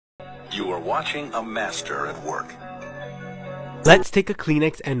You are watching a master at work. Let's take a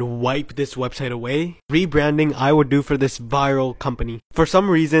Kleenex and wipe this website away. Rebranding I would do for this viral company. For some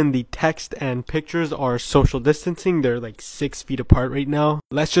reason, the text and pictures are social distancing. They're like 6 feet apart right now.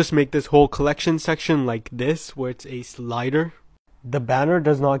 Let's just make this whole collection section like this, where it's a slider. The banner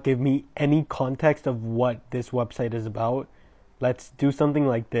does not give me any context of what this website is about. Let's do something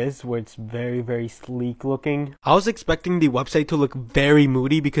like this, where it's very sleek looking. I was expecting the website to look very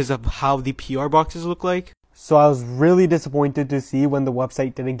moody because of how the PR boxes look like. So I was really disappointed to see when the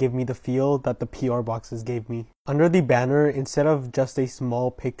website didn't give me the feel that the PR boxes gave me. Under the banner, instead of just a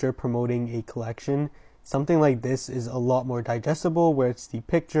small picture promoting a collection, something like this is a lot more digestible, where it's the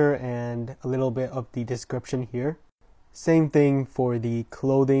picture and a little bit of the description here. Same thing for the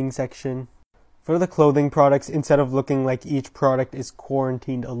clothing section. For the clothing products, instead of looking like each product is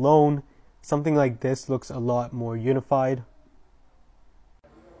quarantined alone, something like this looks a lot more unified.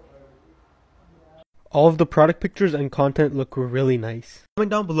 All of the product pictures and content look really nice.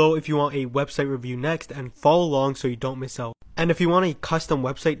 Comment down below if you want a website review next and follow along so you don't miss out. And if you want a custom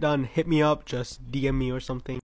website done, hit me up, just DM me or something.